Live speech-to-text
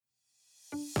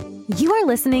You are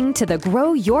listening to the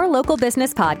Grow Your Local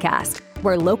Business podcast,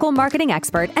 where local marketing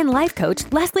expert and life coach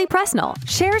Leslie Presnell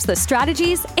shares the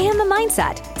strategies and the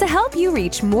mindset to help you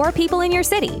reach more people in your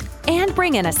city and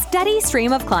bring in a steady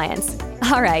stream of clients.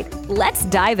 All right, let's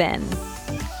dive in.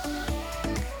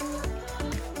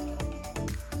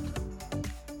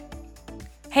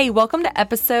 Hey, welcome to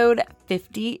episode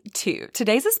 52.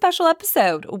 Today's a special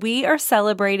episode. We are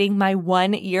celebrating my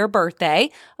 1-year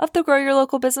birthday of the Grow Your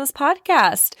Local Business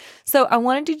podcast. So I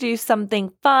wanted to do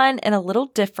something fun and a little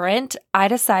different. I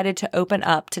decided to open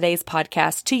up today's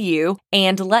podcast to you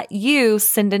and let you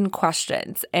send in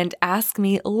questions and ask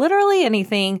me literally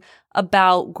anything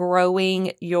about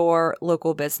growing your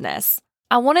local business.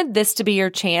 I wanted this to be your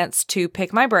chance to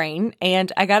pick my brain, and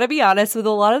I gotta be honest, with a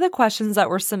lot of the questions that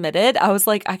were submitted, I was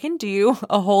like, I can do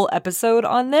a whole episode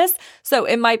on this, so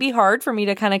it might be hard for me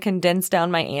to kind of condense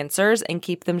down my answers and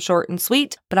keep them short and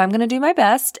sweet, but I'm gonna do my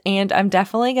best, and I'm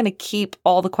definitely gonna keep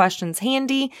all the questions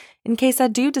handy in case I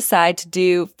do decide to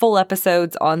do full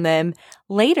episodes on them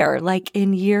later, like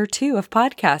in year 2 of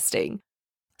podcasting.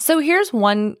 So here's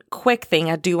one quick thing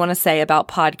I do want to say about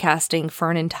podcasting for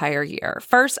an entire year.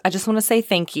 First, I just want to say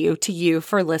thank you to you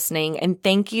for listening, and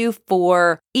thank you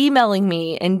for emailing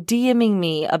me and DMing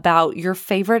me about your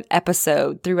favorite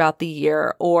episode throughout the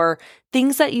year or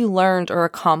things that you learned or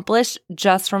accomplished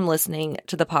just from listening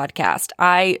to the podcast.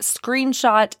 I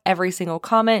screenshot every single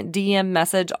comment, DM,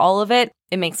 message, all of it.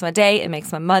 It makes my day, it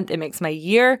makes my month, it makes my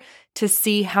year to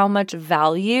see how much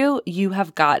value you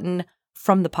have gotten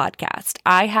from the podcast.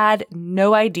 I had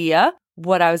no idea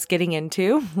what I was getting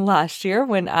into last year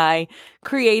when I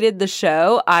created the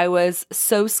show. I was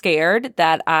so scared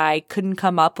that I couldn't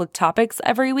come up with topics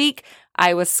every week.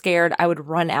 I was scared I would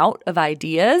run out of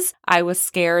ideas. I was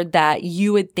scared that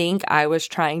you would think I was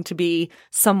trying to be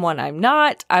someone I'm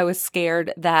not. I was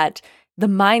scared that the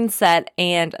mindset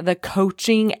and the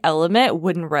coaching element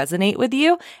wouldn't resonate with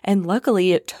you. And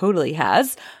luckily it totally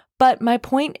has. But my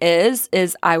point is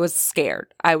I was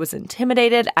scared. I was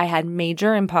intimidated. I had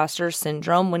major imposter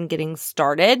syndrome when getting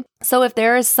started. So if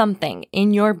there is something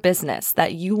in your business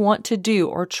that you want to do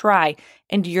or try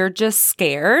and you're just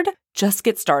scared, just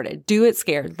get started. Do it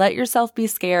scared. Let yourself be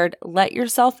scared. Let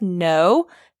yourself know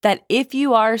that if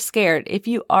you are scared, if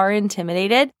you are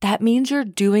intimidated, that means you're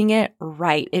doing it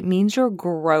right. It means you're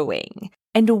growing.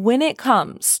 And when it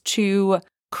comes to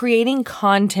creating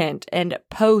content and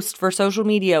post for social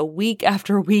media week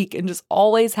after week and just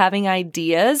always having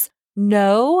ideas,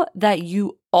 know that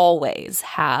you always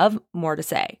have more to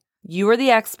say. You are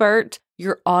the expert.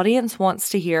 Your audience wants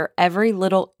to hear every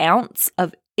little ounce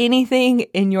of anything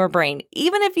in your brain,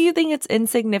 even if you think it's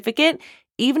insignificant.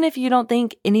 Even if you don't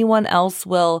think anyone else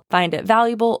will find it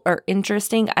valuable or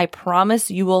interesting, I promise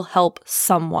you will help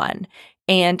someone.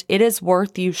 And it is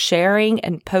worth you sharing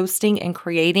and posting and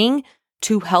creating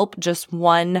to help just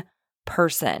one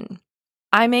person.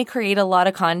 I may create a lot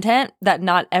of content that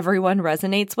not everyone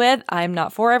resonates with. I'm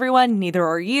not for everyone, neither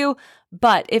are you.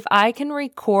 But if I can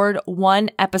record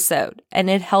one episode and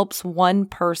it helps one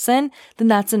person, then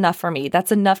that's enough for me.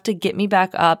 That's enough to get me back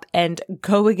up and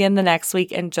go again the next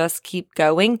week and just keep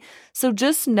going. So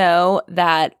just know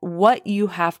that what you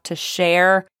have to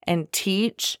share and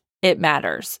teach, it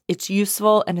matters. It's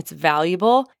useful and it's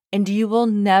valuable. And you will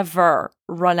never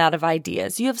run out of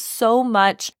ideas. You have so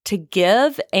much to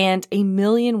give and a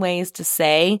million ways to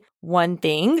say one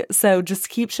thing. So just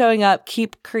keep showing up,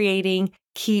 keep creating,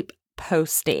 keep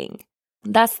posting.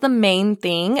 That's the main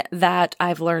thing that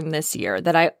I've learned this year,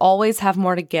 that I always have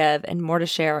more to give and more to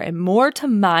share and more to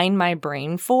mine my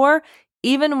brain for,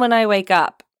 even when I wake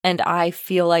up and I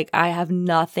feel like I have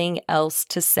nothing else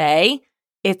to say.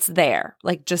 It's there.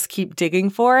 Like, just keep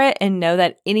digging for it and know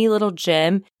that any little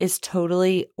gem is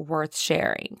totally worth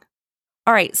sharing.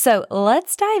 All right, so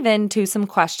let's dive into some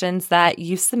questions that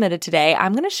you submitted today.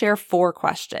 I'm going to share 4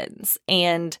 questions,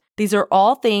 and these are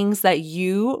all things that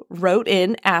you wrote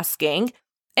in asking.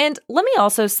 And let me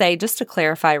also say, just to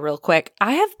clarify real quick,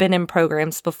 I have been in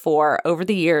programs before over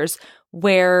the years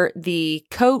where the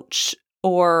coach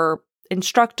or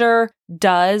instructor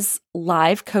does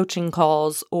live coaching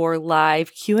calls or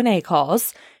live Q&A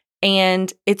calls,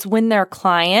 and it's when their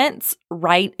clients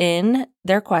write in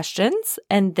their questions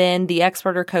and then the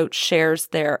expert or coach shares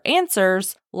their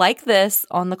answers like this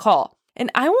on the call.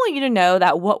 And I want you to know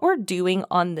that what we're doing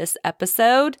on this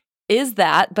episode is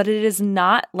that, but it is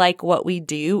not like what we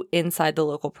do inside the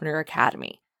Localpreneur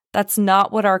Academy. That's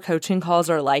not what our coaching calls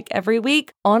are like every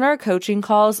week. On our coaching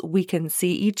calls, we can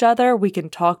see each other, we can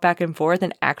talk back and forth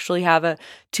and actually have a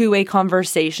two-way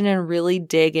conversation and really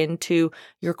dig into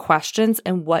your questions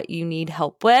and what you need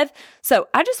help with. So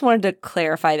I just wanted to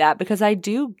clarify that because I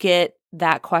do get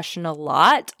that question a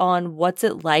lot on what's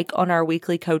it like on our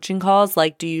weekly coaching calls.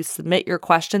 Like, do you submit your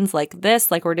questions like this,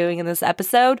 like we're doing in this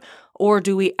episode, or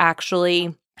do we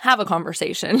actually have a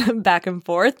conversation back and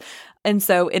forth? And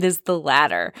so it is the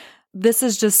latter. This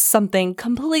is just something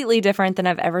completely different than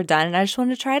I've ever done, and I just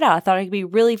wanted to try it out. I thought it could be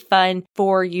really fun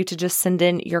for you to just send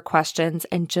in your questions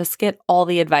and just get all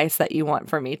the advice that you want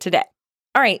from me today.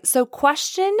 All right, so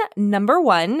question number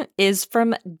 1 is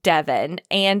from Devin,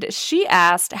 and she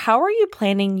asked, how are you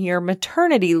planning your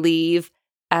maternity leave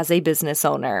as a business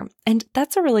owner? And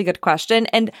that's a really good question.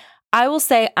 And I will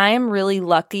say I am really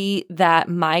lucky that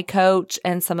my coach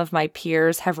and some of my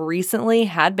peers have recently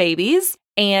had babies,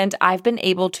 and I've been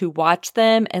able to watch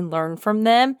them and learn from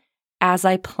them as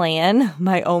I plan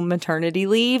my own maternity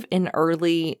leave in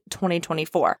early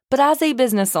 2024. But as a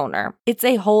business owner, it's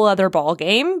a whole other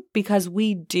ballgame because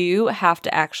we do have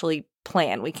to actually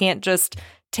plan. We can't just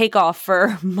take off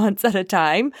for months at a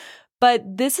time. But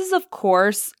this is, of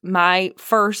course, my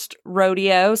first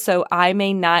rodeo, so I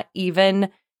may not even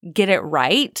get it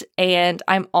right. And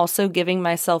I'm also giving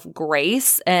myself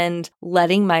grace and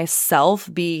letting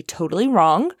myself be totally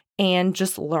wrong and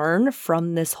just learn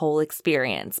from this whole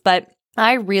experience. But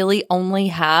I really only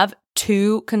have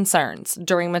 2 concerns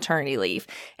during maternity leave,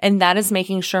 and that is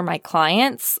making sure my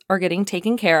clients are getting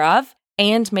taken care of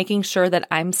and making sure that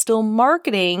I'm still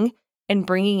marketing and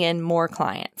bringing in more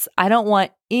clients. I don't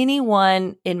want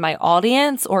anyone in my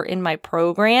audience or in my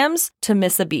programs to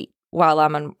miss a beat while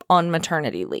I'm on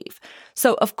maternity leave.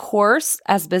 So of course,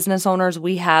 as business owners,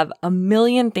 we have a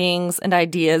million things and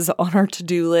ideas on our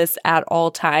to-do list at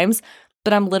all times,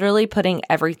 but I'm literally putting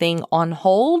everything on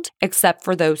hold except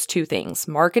for those 2 things,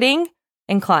 marketing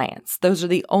and clients. Those are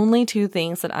the only 2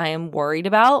 things that I am worried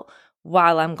about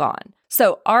while I'm gone.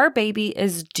 So our baby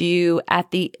is due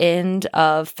at the end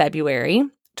of February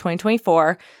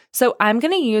 2024. So I'm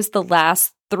going to use the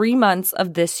last 3 months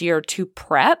of this year to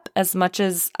prep as much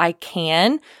as I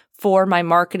can for my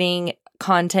marketing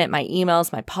content, my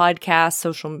emails, my podcast,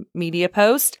 social media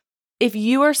posts. If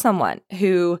you are someone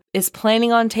who is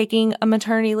planning on taking a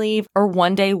maternity leave or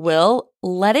one day will,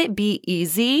 let it be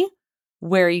easy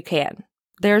where you can.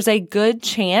 There's a good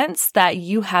chance that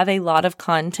you have a lot of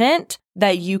content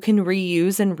that you can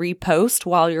reuse and repost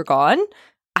while you're gone.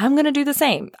 I'm going to do the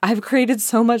same. I've created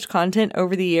so much content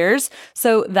over the years.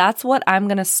 So that's what I'm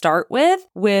going to start with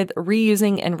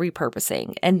reusing and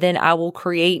repurposing. And then I will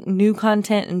create new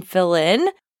content and fill in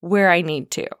where I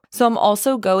need to. So I'm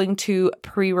also going to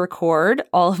pre-record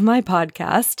all of my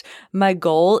podcast. My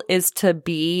goal is to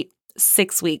be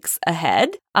 6 weeks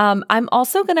ahead. I'm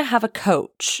also going to have a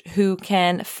coach who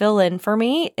can fill in for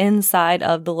me inside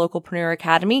of the Localpreneur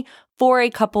Academy for a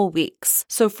couple weeks.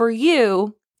 So for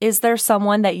you, is there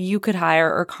someone that you could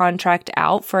hire or contract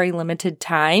out for a limited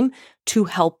time to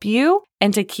help you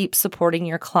and to keep supporting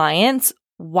your clients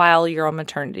while you're on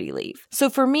maternity leave? So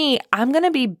for me, I'm going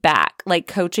to be back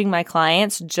coaching my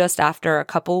clients just after a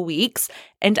couple weeks.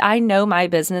 And I know my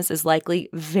business is likely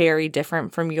very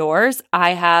different from yours.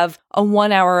 I have a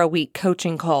 1 hour a week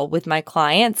coaching call with my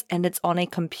clients and it's on a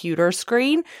computer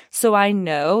screen. So I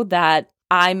know that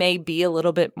I may be a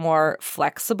little bit more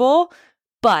flexible,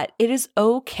 but it is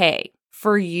okay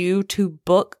for you to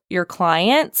book your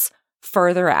clients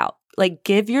further out.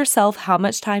 Give yourself how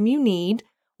much time you need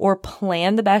or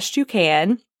plan the best you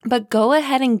can, but go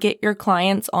ahead and get your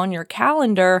clients on your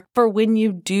calendar for when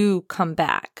you do come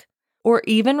back, or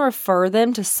even refer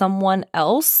them to someone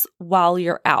else while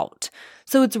you're out.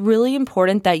 So it's really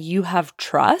important that you have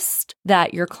trust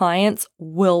that your clients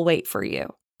will wait for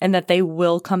you and that they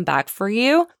will come back for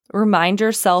you. Remind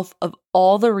yourself of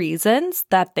all the reasons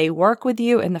that they work with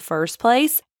you in the first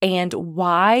place and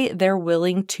why they're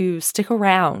willing to stick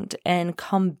around and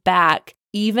come back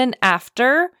even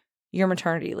after your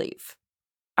maternity leave.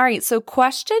 All right, so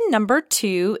question number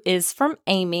 2 is from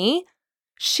Amy.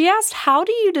 She asked, how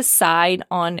do you decide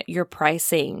on your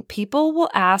pricing? People will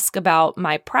ask about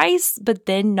my price, but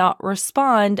then not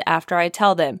respond after I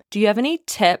tell them. Do you have any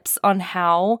tips on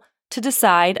how to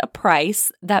decide a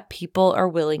price that people are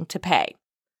willing to pay?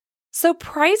 So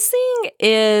pricing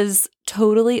is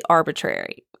totally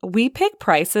arbitrary. we pick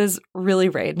prices really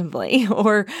randomly,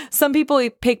 or some people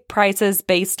pick prices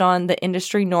based on the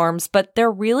industry norms, but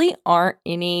there really aren't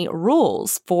any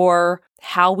rules for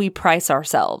how we price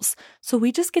ourselves. So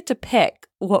we just get to pick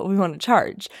what we want to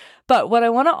charge. But what I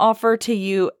want to offer to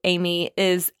you, Amy,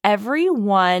 is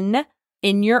everyone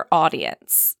in your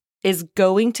audience is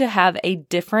going to have a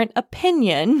different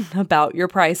opinion about your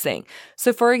pricing.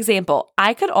 So for example,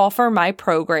 I could offer my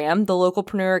program, the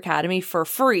Localpreneur Academy, for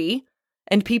free,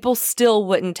 and people still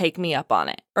wouldn't take me up on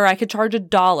it. Or I could charge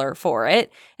 $1 for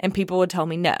it, and people would tell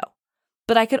me no.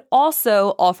 But I could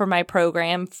also offer my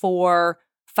program for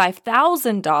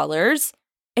 $5,000,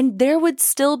 and there would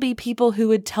still be people who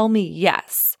would tell me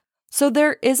yes. So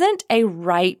there isn't a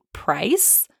right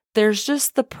price. There's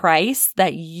just the price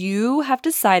that you have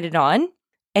decided on,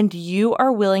 and you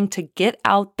are willing to get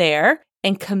out there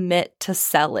and commit to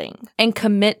selling and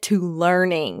commit to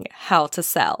learning how to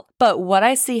sell. But what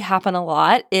I see happen a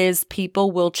lot is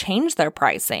people will change their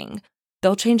pricing.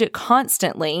 They'll change it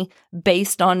constantly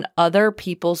based on other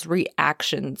people's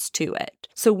reactions to it.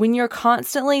 So when you're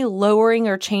constantly lowering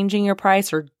or changing your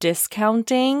price or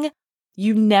discounting,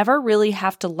 you never really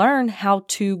have to learn how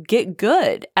to get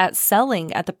good at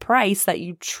selling at the price that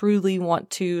you truly want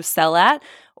to sell at,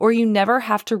 or you never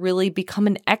have to really become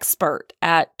an expert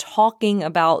at talking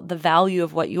about the value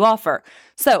of what you offer.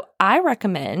 So I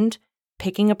recommend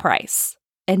picking a price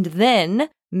and then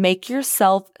make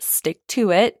yourself stick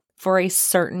to it for a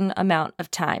certain amount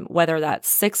of time, whether that's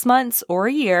 6 months or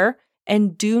a year.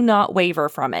 And do not waver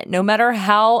from it. No matter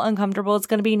how uncomfortable it's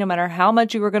going to be, no matter how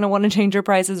much you are going to want to change your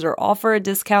prices or offer a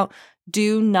discount,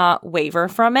 do not waver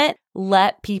from it.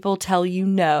 Let people tell you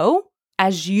no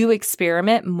as you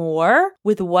experiment more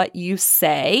with what you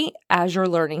say as you're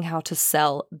learning how to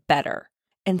sell better.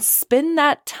 And spend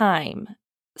that time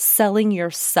selling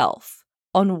yourself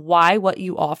on why what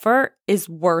you offer is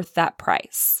worth that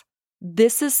price.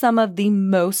 This is some of the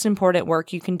most important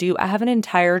work you can do. I have an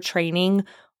entire training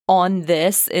on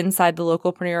this inside the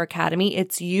Localpreneur Academy.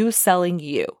 It's you selling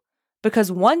you. Because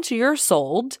once you're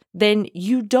sold, then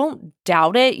you don't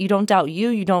doubt it. You don't doubt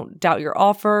you don't doubt your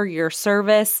offer, your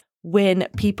service when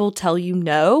people tell you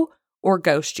no or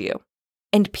ghost you.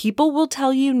 And people will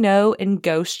tell you no and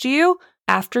ghost you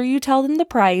after you tell them the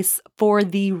price for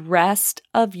the rest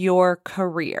of your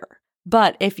career.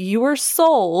 But if you are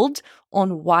sold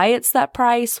on why it's that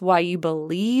price, why you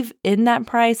believe in that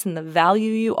price and the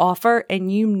value you offer,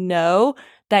 and you know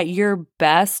that your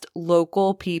best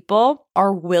local people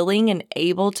are willing and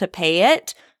able to pay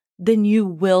it, then you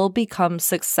will become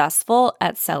successful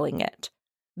at selling it.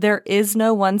 There is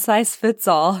no one size fits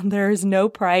all. There is no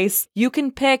price you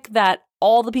can pick that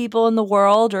all the people in the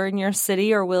world or in your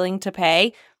city are willing to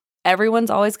pay.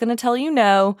 Everyone's always going to tell you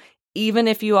no, even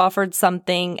if you offered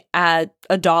something at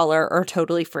 $1 or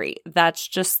totally free. That's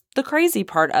just the crazy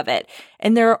part of it.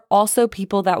 And there are also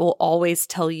people that will always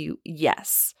tell you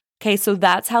yes. Okay, so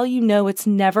that's how you know it's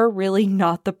never really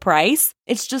not the price.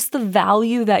 It's just the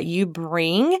value that you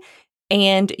bring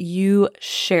and you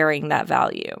sharing that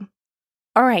value.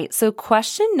 All right, so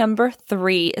question number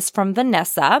 3 is from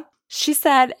Vanessa. She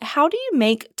said, how do you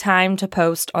make time to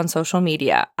post on social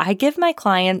media? I give my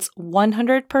clients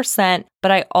 100%,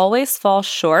 but I always fall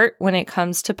short when it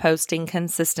comes to posting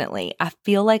consistently. I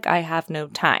feel like I have no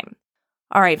time.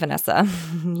 All right, Vanessa,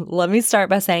 let me start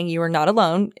by saying you are not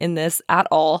alone in this at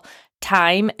all.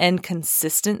 Time and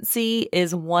consistency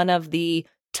is one of the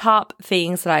top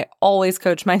things that I always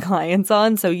coach my clients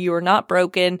on. So you are not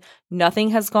broken. Nothing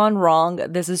has gone wrong.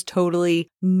 This is totally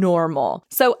normal.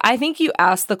 So I think you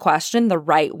asked the question the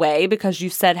right way because you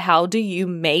said, how do you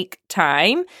make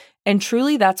time? And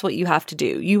truly, that's what you have to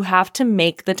do. You have to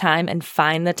make the time and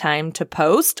find the time to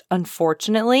post.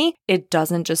 Unfortunately, it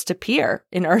doesn't just appear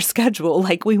in our schedule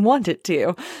like we want it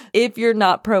to if you're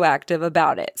not proactive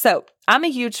about it. So I'm a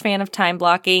huge fan of time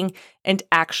blocking and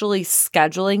actually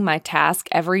scheduling my task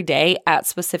every day at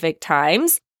specific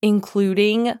times,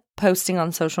 including posting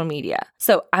on social media.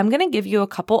 So I'm going to give you a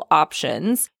couple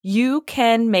options. You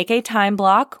can make a time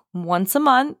block once a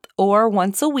month or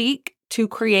once a week to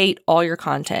create all your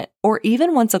content, or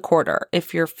even once a quarter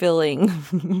if you're feeling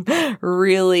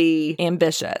really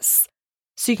ambitious.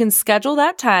 So you can schedule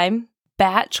that time,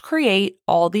 batch create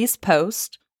all these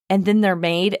posts, and then they're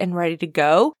made and ready to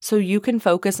go so you can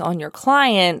focus on your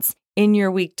clients in your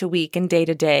week-to-week and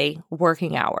day-to-day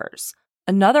working hours.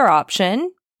 Another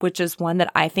option, which is one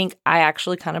that I think I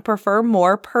actually kind of prefer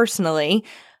more personally,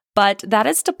 but that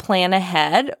is to plan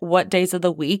ahead what days of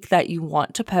the week that you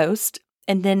want to post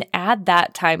and then add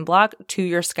that time block to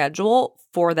your schedule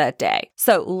for that day.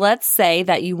 So let's say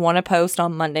that you want to post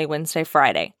on Monday, Wednesday,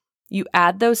 Friday. You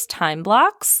add those time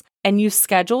blocks and you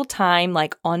schedule time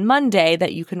like on Monday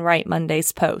that you can write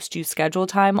Monday's post. You schedule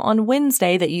time on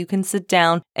Wednesday that you can sit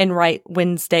down and write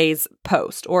Wednesday's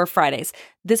post or Fridays.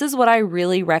 This is what I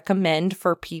really recommend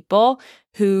for people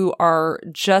who are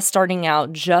just starting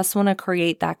out, just want to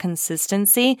create that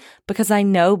consistency, because I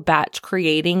know batch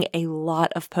creating a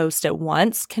lot of posts at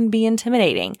once can be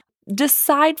intimidating.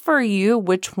 Decide for you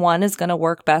which one is going to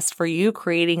work best for you,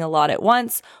 creating a lot at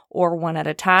once or one at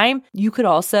a time. You could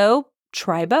also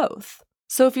try both.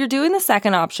 So if you're doing the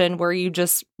second option where you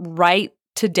just write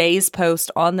today's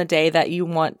post on the day that you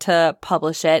want to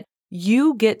publish it,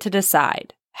 you get to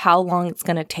decide how long it's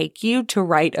going to take you to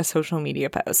write a social media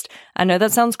post. I know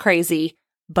that sounds crazy,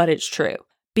 but it's true.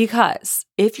 Because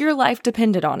if your life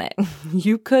depended on it,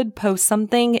 you could post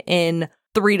something in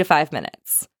 3 to 5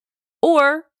 minutes.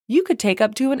 Or you could take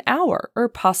up to an hour or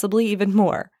possibly even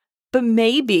more. But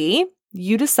maybe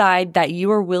you decide that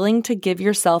you are willing to give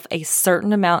yourself a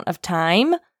certain amount of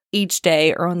time each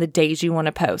day or on the days you want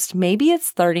to post. Maybe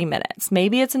it's 30 minutes.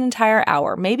 Maybe it's an entire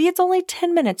hour. Maybe it's only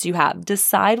 10 minutes you have.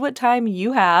 Decide what time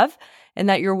you have and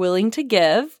that you're willing to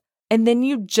give. And then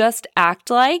you just act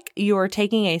like you are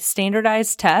taking a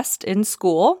standardized test in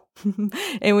school.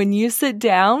 And when you sit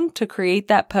down to create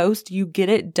that post, you get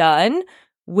it done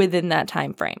within that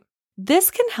time frame.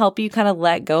 This can help you kind of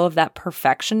let go of that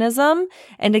perfectionism.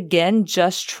 And again,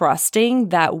 just trusting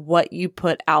that what you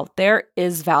put out there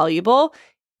is valuable.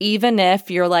 Even if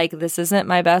you're like, this isn't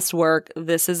my best work,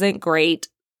 this isn't great,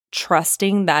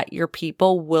 trusting that your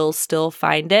people will still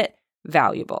find it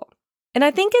valuable. And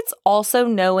I think it's also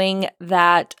knowing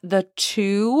that the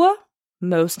 2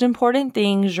 most important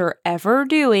things you're ever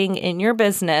doing in your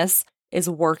business is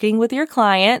working with your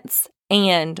clients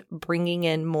and bringing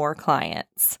in more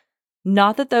clients.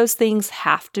 Not that those things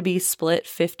have to be split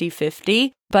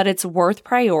 50-50, but it's worth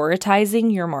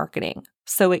prioritizing your marketing.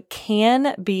 So it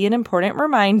can be an important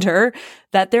reminder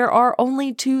that there are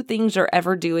only 2 things you're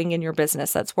ever doing in your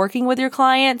business. That's working with your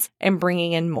clients and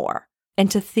bringing in more. And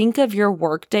to think of your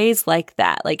work days like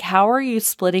that, like how are you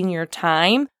splitting your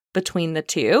time between the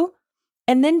 2?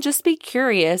 And then just be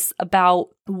curious about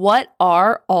what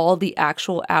are all the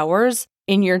actual hours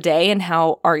in your day and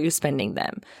how are you spending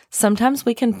them? Sometimes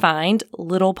we can find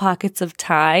little pockets of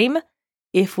time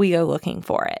if we go looking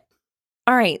for it.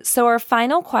 All right, so our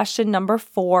final question, number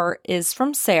 4, is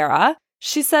from Sarah.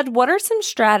 She said, what are some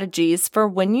strategies for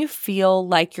when you feel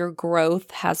like your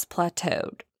growth has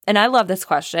plateaued? And I love this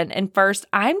question. And first,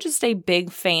 I'm just a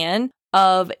big fan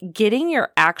of getting your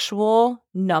actual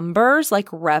numbers like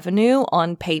revenue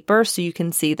on paper so you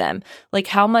can see them. Like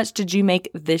how much did you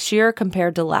make this year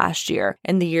compared to last year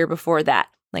and the year before that?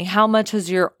 Like how much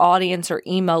has your audience or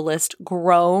email list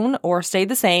grown or stayed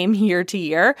the same year to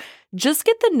year? Just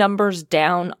get the numbers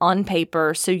down on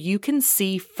paper so you can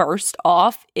see first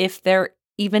off if there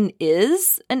even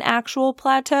is an actual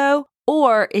plateau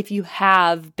or if you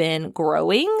have been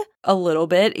growing a little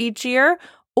bit each year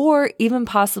or even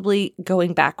possibly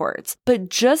going backwards. But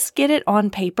just get it on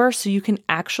paper so you can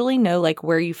actually know like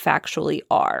where you factually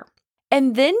are.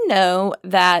 And then know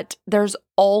that there's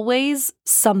always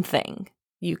something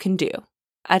you can do.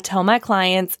 I tell my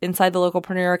clients inside the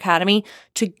Localpreneur Academy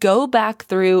to go back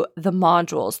through the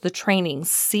modules, the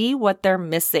trainings, see what they're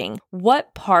missing.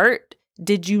 What part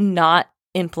did you not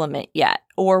implement yet?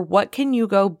 Or what can you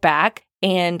go back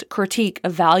and critique,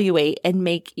 evaluate, and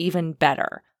make even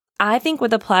better? I think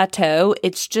with a plateau,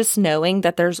 it's just knowing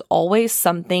that there's always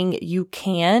something you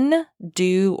can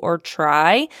do or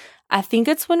try. I think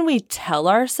it's when we tell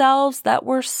ourselves that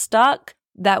we're stuck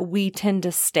that we tend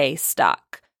to stay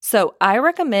stuck. So I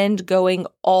recommend going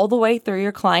all the way through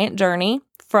your client journey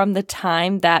from the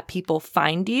time that people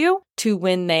find you to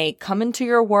when they come into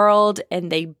your world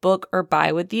and they book or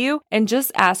buy with you, and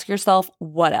just ask yourself,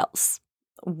 what else?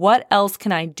 What else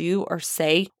can I do or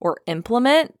say or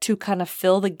implement to kind of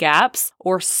fill the gaps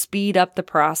or speed up the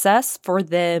process for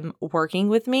them working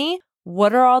with me?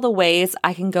 What are all the ways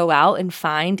I can go out and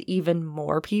find even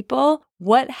more people?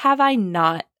 What have I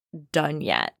not done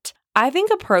yet? I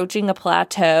think approaching a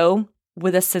plateau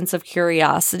with a sense of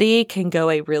curiosity can go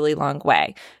a really long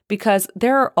way because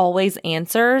there are always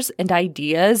answers and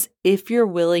ideas if you're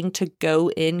willing to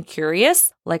go in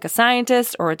curious, like a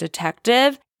scientist or a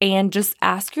detective, and just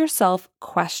ask yourself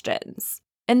questions.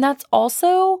 And that's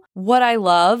also what I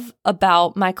love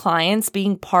about my clients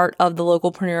being part of the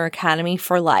Localpreneur Academy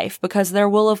for life, because there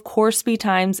will, of course, be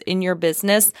times in your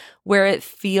business where it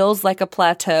feels like a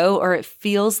plateau or it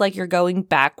feels like you're going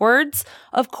backwards.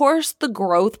 Of course, the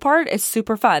growth part is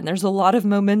super fun. There's a lot of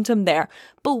momentum there.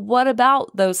 But what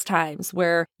about those times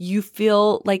where you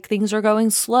feel like things are going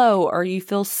slow or you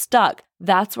feel stuck?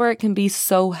 That's where it can be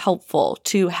so helpful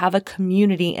to have a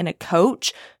community and a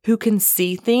coach who can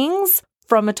see things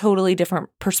from a totally different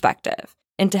perspective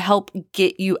and to help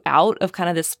get you out of kind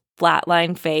of this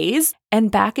flatline phase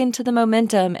and back into the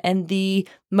momentum and the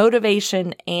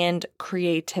motivation and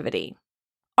creativity.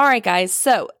 All right, guys.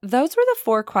 So those were the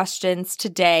 4 questions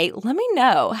today. Let me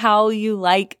know how you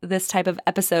like this type of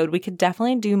episode. We could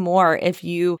definitely do more if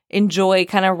you enjoy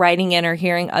kind of writing in or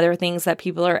hearing other things that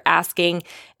people are asking.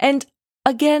 And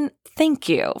again, thank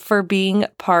you for being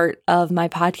part of my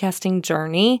podcasting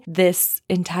journey this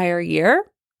entire year.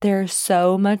 There's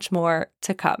so much more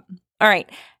to come. All right.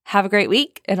 Have a great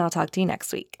week, and I'll talk to you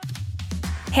next week.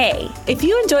 Hey, if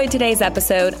you enjoyed today's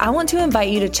episode, I want to invite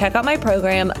you to check out my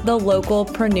program, the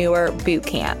Localpreneur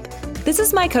Bootcamp. This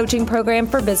is my coaching program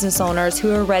for business owners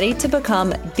who are ready to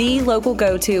become the local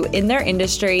go-to in their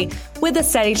industry with a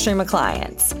steady stream of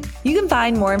clients. You can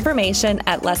find more information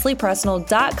at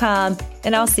lesliepresnell.com,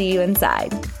 and I'll see you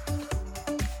inside.